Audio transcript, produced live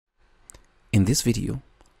In this video,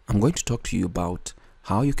 I'm going to talk to you about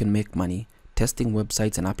how you can make money testing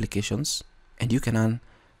websites and applications, and you can earn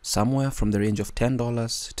somewhere from the range of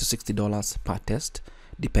 $10 to $60 per test,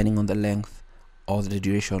 depending on the length or the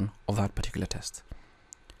duration of that particular test.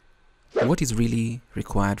 What is really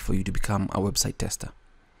required for you to become a website tester?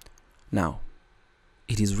 Now,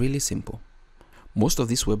 it is really simple. Most of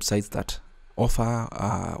these websites that offer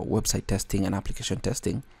website testing and application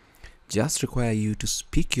testing just require you to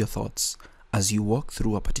speak your thoughts as you walk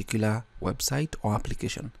through a particular website or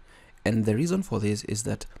application. And the reason for this is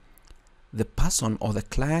that the person or the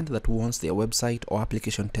client that wants their website or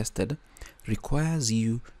application tested requires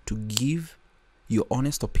you to give your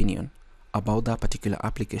honest opinion about that particular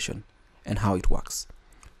application and how it works.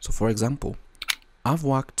 So for example, I've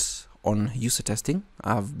worked on user testing.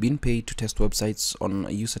 I've been paid to test websites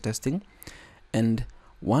on user testing, and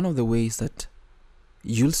one of the ways that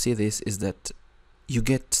you'll see this is that you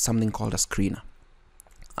get something called a screener.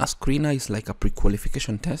 A screener is like a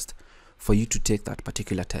pre-qualification test for you to take that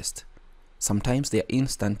particular test. Sometimes they are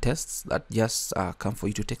instant tests that just come for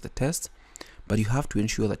you to take the test, but you have to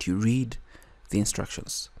ensure that you read the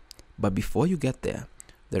instructions. But before you get there,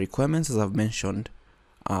 the requirements, as I've mentioned,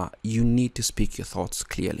 you need to speak your thoughts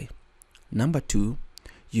clearly. Number two,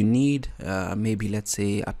 you need maybe, let's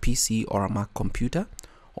say, a PC or a Mac computer,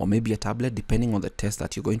 or maybe a tablet, depending on the test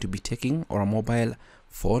that you're going to be taking, or a mobile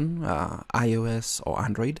phone, iOS or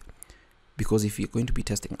Android, because if you're going to be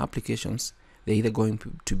testing applications, they're either going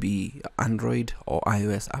to be Android or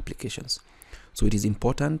iOS applications. So it is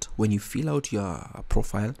important when you fill out your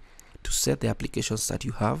profile to set the applications that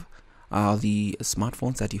you have, the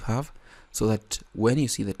smartphones that you have, so that when you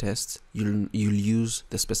see the tests, you'll use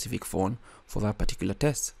the specific phone for that particular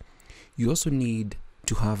test. You also need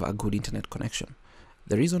to have a good internet connection.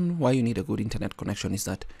 The reason why you need a good internet connection is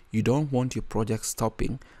that you don't want your project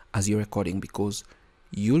stopping as you're recording, because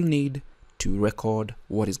you'll need to record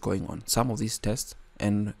what is going on. Some of these tests,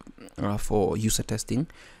 and for user testing,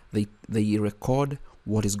 they record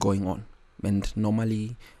what is going on, and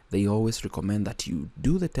normally they always recommend that you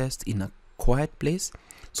do the test in a quiet place,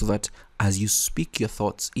 so that as you speak your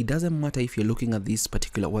thoughts, it doesn't matter if you're looking at this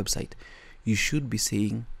particular website, you should be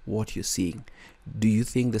saying what you're seeing. Do you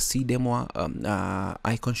think the see demo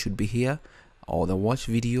icon should be here, or the watch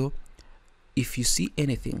video? If you see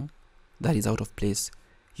anything that is out of place,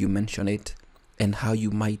 you mention it and how you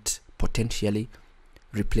might potentially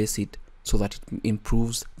replace it so that it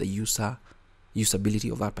improves the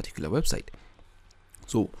usability of that particular website.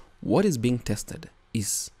 So what is being tested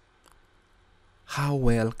is how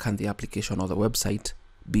well can the application or the website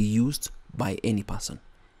be used by any person.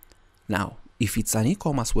 Now, if it's an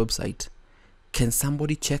e-commerce website, can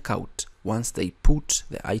somebody check out once they put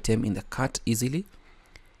the item in the cart easily?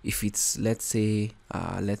 If it's, let's say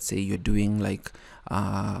you're doing like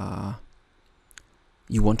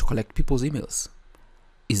you want to collect people's emails,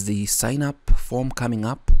 is the sign up form coming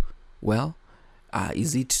up well?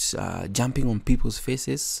 Is it jumping on people's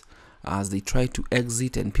faces as they try to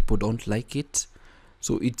exit and people don't like it?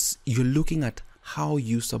 So you're looking at how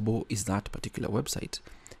usable is that particular website.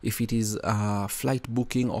 If it is a flight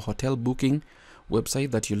booking or hotel booking website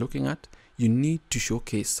that you're looking at, you need to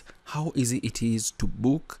showcase how easy it is to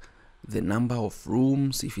book, the number of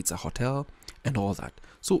rooms if it's a hotel, and all that.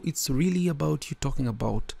 So it's really about you talking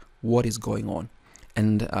about what is going on,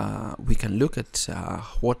 and we can look at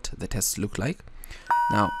what the tests look like.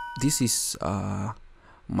 Now, this is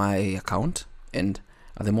my account, and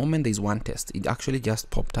at the moment there's one test. It actually just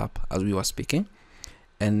popped up as we were speaking,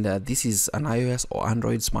 and this is an iOS or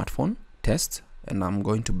Android smartphone test, and I'm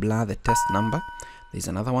going to blur the test number. There's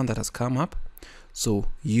another one that has come up. So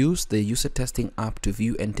use the user testing app to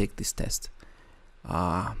view and take this test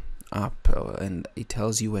and it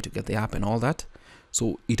tells you where to get the app and all that.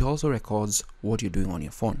 So it also records what you're doing on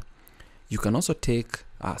your phone. You can also take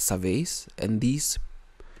surveys, and these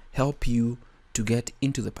help you to get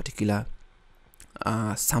into the particular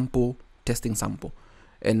testing sample.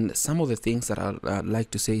 And some of the things that I'd like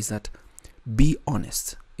to say is that be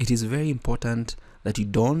honest. It is very important that you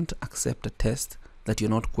don't accept a test that you're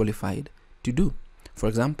not qualified to do. For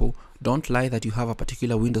example, don't lie that you have a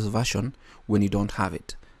particular Windows version when you don't have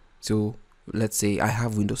it. So let's say I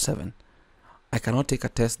have Windows 7. I cannot take a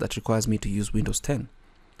test that requires me to use Windows 10.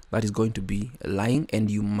 That is going to be lying, and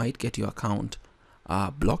you might get your account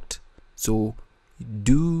blocked. So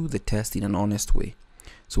do the test in an honest way.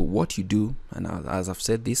 So what you do, and as I've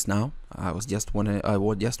said this now, I just wanted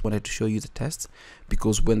to show you the tests,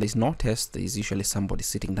 because when there's no test, there's usually somebody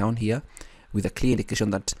sitting down here with a clear indication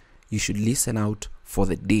that you should listen out for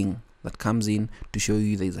the ding that comes in to show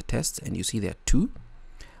you there's a test, and you see there are two.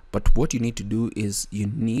 But what you need to do is you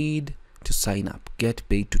need to sign up, get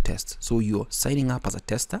paid to test. So you're signing up as a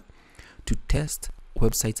tester to test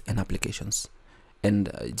websites and applications.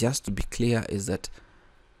 And just to be clear is that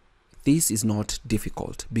this is not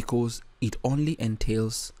difficult, because it only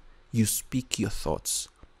entails you speak your thoughts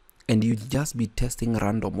and you just be testing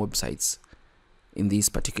random websites in this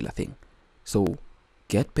particular thing. So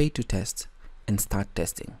get paid to test and start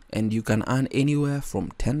testing, and you can earn anywhere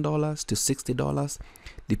from $10 to $60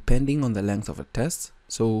 depending on the length of a test.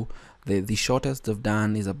 So the shortest I've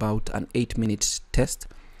done is about an 8-minute test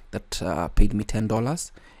that paid me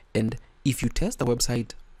 $10. And if you test the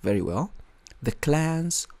website very well, the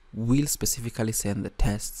clients will specifically send the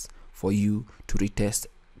tests for you to retest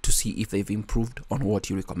to see if they've improved on what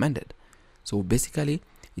you recommended. So basically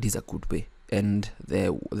it is a good way. And the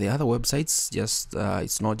other websites, just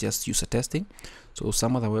it's not just user testing. So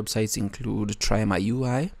some other websites include Try My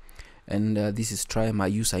UI, and this is Try My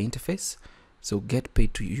User Interface. So get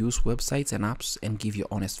paid to use websites and apps and give your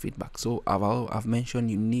honest feedback. So I've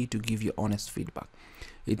mentioned you need to give your honest feedback.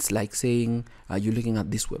 It's like saying you're looking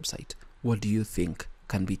at this website, what do you think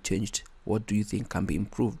can be changed? What do you think can be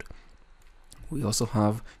improved? We also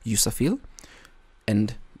have user feel,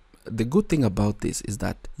 and the good thing about this is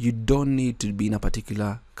that you don't need to be in a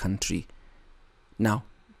particular country. Now,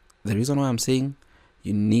 the reason why I'm saying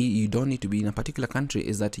you don't need to be in a particular country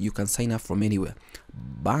is that you can sign up from anywhere,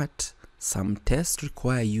 but some tests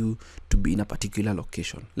require you to be in a particular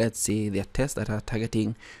location. Let's say there are tests that are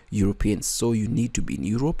targeting Europeans, so you need to be in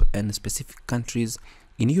Europe and specific countries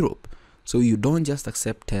in Europe. So you don't just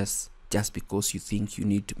accept tests just because you think you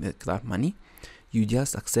need to make that money. You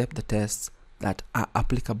just accept the tests that are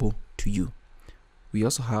applicable to you. We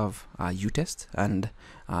also have U-Test, and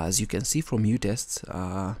as you can see from U-Test,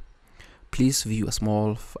 please view a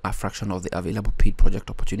small fraction of the available paid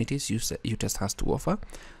project opportunities U-Test has to offer,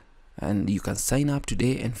 and you can sign up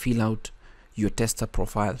today and fill out your tester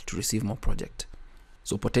profile to receive more project.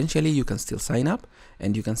 So potentially you can still sign up,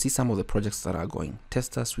 and you can see some of the projects that are going.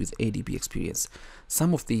 Testers with ADB experience.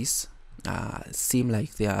 Some of these seem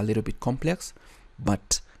like they are a little bit complex,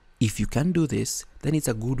 but if you can do this, then it's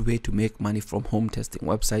a good way to make money from home testing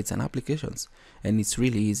websites and applications, and it's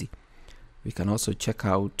really easy. We can also check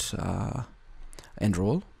out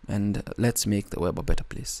enroll, and let's make the web a better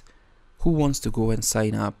place. Who wants to go and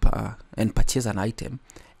sign up and purchase an item,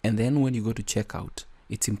 and then when you go to checkout,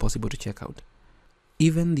 it's impossible to check out?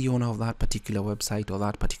 Even the owner of that particular website or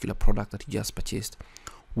that particular product that you just purchased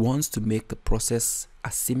wants to make the process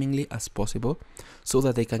as seemingly as possible so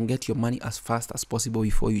that they can get your money as fast as possible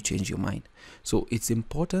before you change your mind. So it's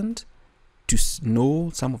important to know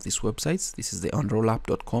some of these websites. This is the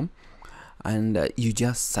enrollapp.com, and you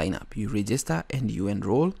just sign up, you register, and you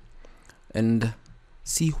enroll, and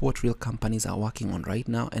see what real companies are working on right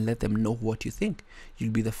now and let them know what you think.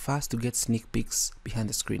 You'll be the first to get sneak peeks behind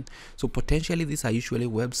the screen. So potentially these are usually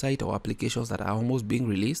websites or applications that are almost being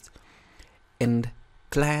released, and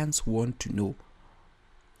clients want to know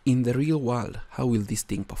in the real world, how will this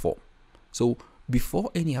thing perform? So before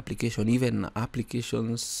any application, even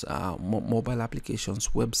applications, mobile applications,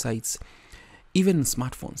 websites, even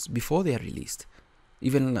smartphones, before they are released,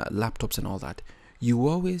 even laptops and all that, you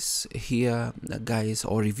always hear guys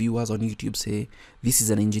or reviewers on YouTube say, this is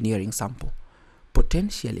an engineering sample.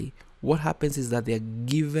 Potentially, what happens is that they are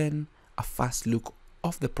given a first look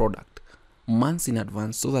of the product months in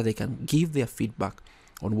advance so that they can give their feedback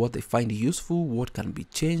on what they find useful, what can be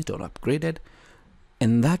changed or upgraded.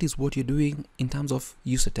 And that is what you're doing in terms of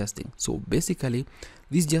user testing. So basically,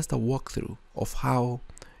 this is just a walkthrough of how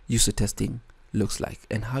user testing looks like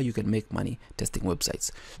and how you can make money testing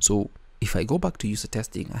websites. So if I go back to user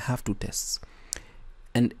testing, I have two tests.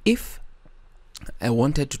 And if I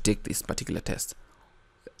wanted to take this particular test,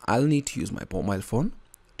 I'll need to use my mobile phone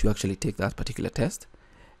to actually take that particular test.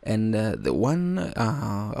 And the one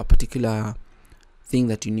a particular thing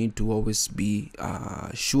that you need to always be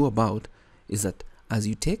sure about is that as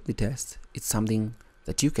you take the test, it's something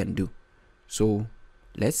that you can do. So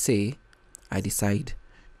let's say I decide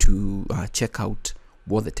to check out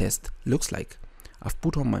what the test looks like. I've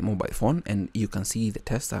put on my mobile phone and you can see the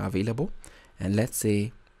tests are available, and let's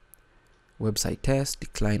say website test,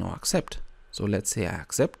 decline or accept. So let's say I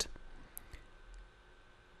accept,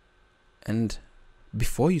 and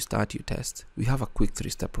before you start your test, we have a quick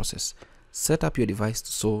 3-step process. Set up your device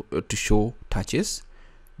to show touches,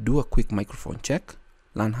 do a quick microphone check,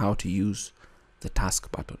 learn how to use the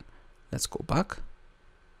task button. Let's go back.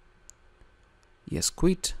 Yes,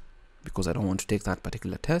 quit, because I don't want to take that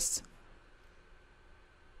particular test.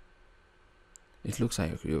 It looks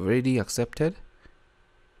like you already accepted.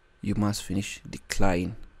 You must finish,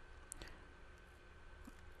 decline,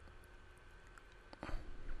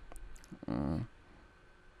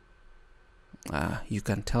 You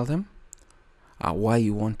can tell them why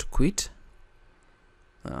you want to quit.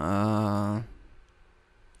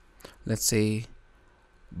 Let's say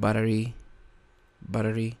battery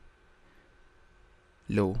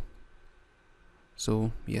low.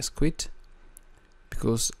 So yes, quit,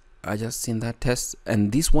 because I just seen that test,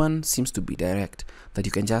 and this one seems to be direct, that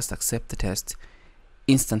you can just accept the test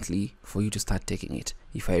instantly for you to start taking it.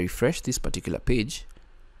 If I refresh this particular page,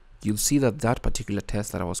 you'll see that that particular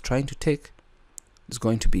test that I was trying to take is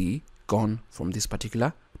going to be gone from this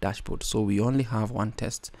particular dashboard. So we only have one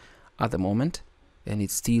test at the moment, and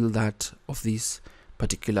it's still that of this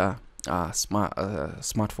particular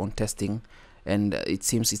smartphone testing, and it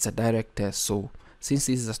seems it's a direct test. So since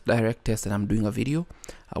this is a direct test and I'm doing a video,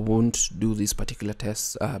 I won't do this particular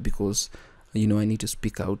test because I need to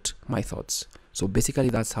speak out my thoughts. So basically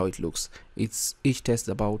that's how it looks. It's each test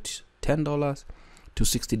about $10 to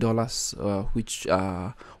 $60, which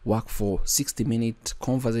work for 60-minute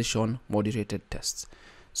conversation moderated tests.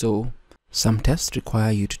 So some tests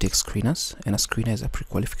require you to take screeners, and a screener is a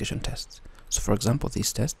pre-qualification test. So for example,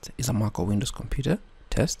 this test is a Mac or Windows computer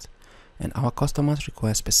test, and our customers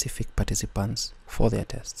require specific participants for their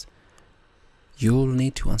tests. You'll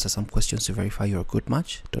need to answer some questions to verify you're a good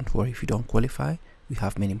match. Don't worry if you don't qualify, we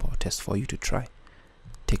have many more tests for you to try.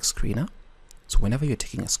 Take screener. So whenever you're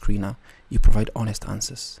taking a screener, you provide honest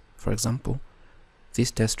answers. For example,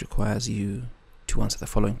 this test requires you to answer the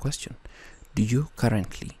following question: do you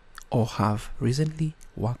currently or have recently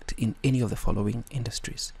worked in any of the following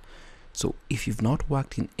industries? So if you've not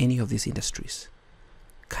worked in any of these industries,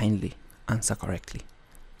 kindly answer correctly.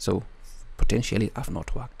 So potentially I've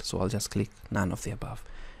not worked, so I'll just click none of the above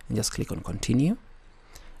and just click on continue.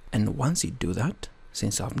 And once you do that,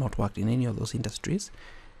 since I've not worked in any of those industries,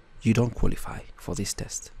 you don't qualify for this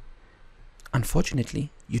test.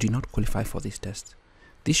 Unfortunately, you did not qualify for this test.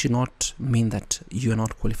 This should not mean that you are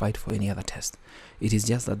not qualified for any other test. It is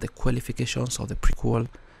just that the qualifications or the prequal,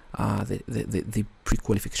 the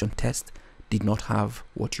pre-qualification test did not have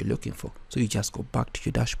what you're looking for. So you just go back to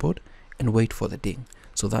your dashboard and wait for the ding.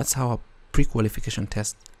 So that's how a pre-qualification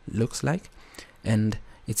test looks like. And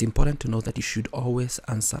it's important to know that you should always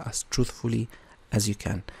answer as truthfully as you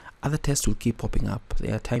can. Other tests will keep popping up.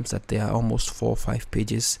 There are times that there are almost 4 or 5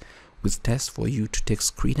 pages with tests for you to take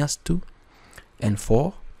screeners to and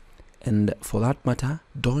for. And for that matter,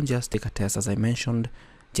 don't just take a test, as I mentioned,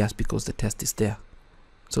 just because the test is there,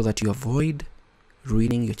 so that you avoid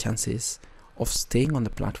ruining your chances of staying on the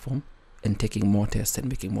platform and taking more tests and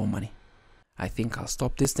making more money. I think I'll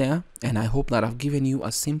stop this there, and I hope that I've given you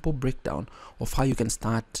a simple breakdown of how you can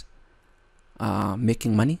start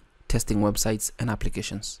making money testing websites and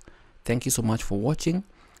applications. Thank you so much for watching.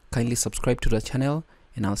 Kindly subscribe to the channel,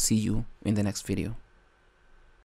 and I'll see you in the next video.